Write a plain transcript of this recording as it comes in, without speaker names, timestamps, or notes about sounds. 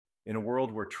In a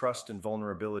world where trust and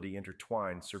vulnerability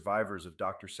intertwine, survivors of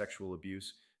doctor sexual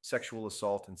abuse, sexual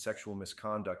assault, and sexual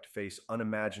misconduct face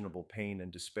unimaginable pain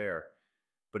and despair.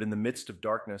 But in the midst of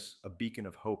darkness, a beacon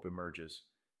of hope emerges.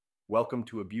 Welcome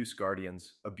to Abuse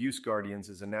Guardians. Abuse Guardians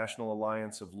is a national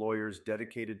alliance of lawyers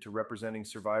dedicated to representing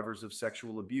survivors of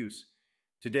sexual abuse.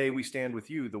 Today, we stand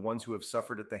with you, the ones who have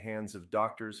suffered at the hands of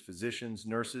doctors, physicians,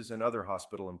 nurses, and other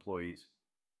hospital employees.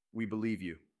 We believe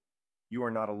you. You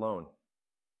are not alone.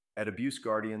 At Abuse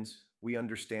Guardians, we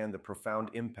understand the profound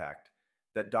impact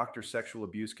that doctor sexual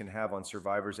abuse can have on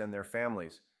survivors and their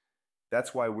families.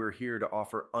 That's why we're here to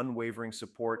offer unwavering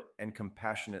support and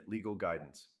compassionate legal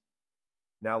guidance.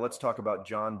 Now let's talk about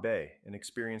John Bay, an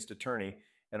experienced attorney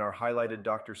and our highlighted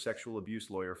doctor sexual abuse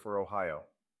lawyer for Ohio.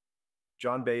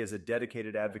 John Bay is a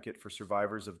dedicated advocate for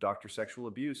survivors of doctor sexual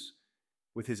abuse.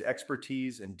 With his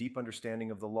expertise and deep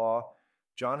understanding of the law,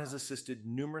 John has assisted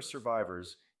numerous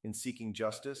survivors in seeking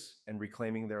justice and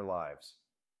reclaiming their lives.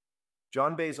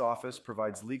 John Bay's office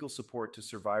provides legal support to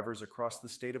survivors across the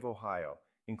state of Ohio,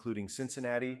 including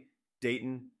Cincinnati,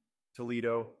 Dayton,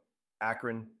 Toledo,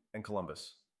 Akron, and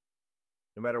Columbus.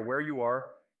 No matter where you are,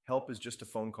 help is just a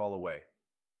phone call away.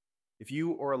 If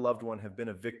you or a loved one have been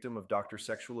a victim of doctor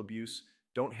sexual abuse,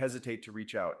 don't hesitate to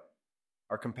reach out.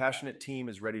 Our compassionate team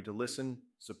is ready to listen,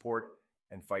 support,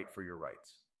 and fight for your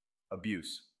rights.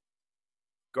 Abuse.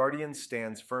 Guardians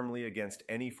stands firmly against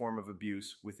any form of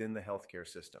abuse within the healthcare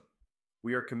system.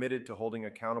 We are committed to holding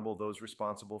accountable those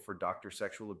responsible for doctor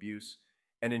sexual abuse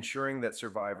and ensuring that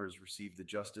survivors receive the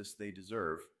justice they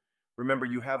deserve. Remember,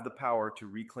 you have the power to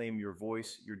reclaim your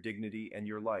voice, your dignity, and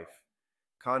your life.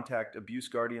 Contact Abuse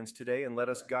Guardians today and let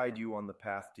us guide you on the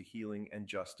path to healing and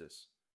justice.